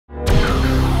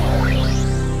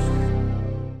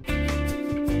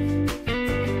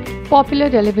Popular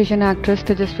television actress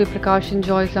Tejaswwi Prakash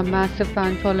enjoys a massive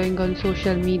fan following on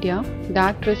social media. The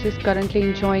actress is currently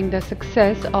enjoying the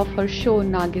success of her show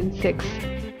Nagin 6.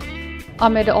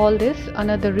 Amid all this,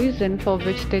 another reason for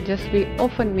which Tejaswwi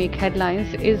often make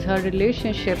headlines is her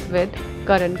relationship with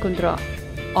Karan Kundrra.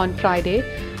 On Friday,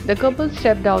 the couple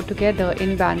stepped out together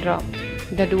in Bandra.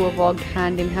 The duo walked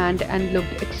hand in hand and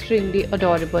looked extremely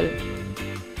adorable.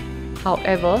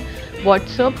 However, what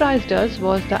surprised us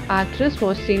was the actress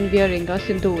was seen wearing a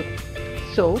Sindoor.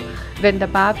 So, when the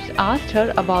Babs asked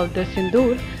her about the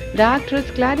Sindoor, the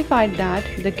actress clarified that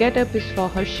the get-up is for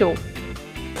her show.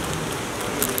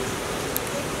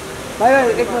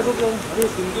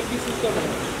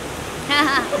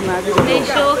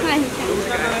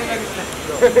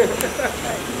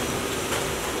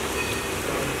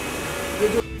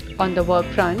 On the work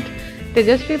front,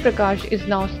 Tejaswwi Prakash is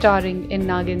now starring in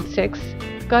Nagin 6.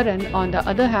 Karan, on the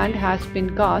other hand, has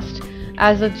been cast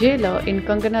as a jailer in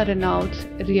Kangana Ranaut's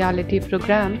reality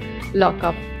program Lock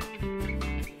Up.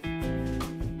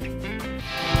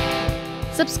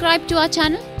 Subscribe to our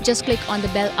channel. Just click on the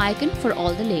bell icon for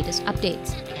all the latest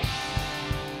updates.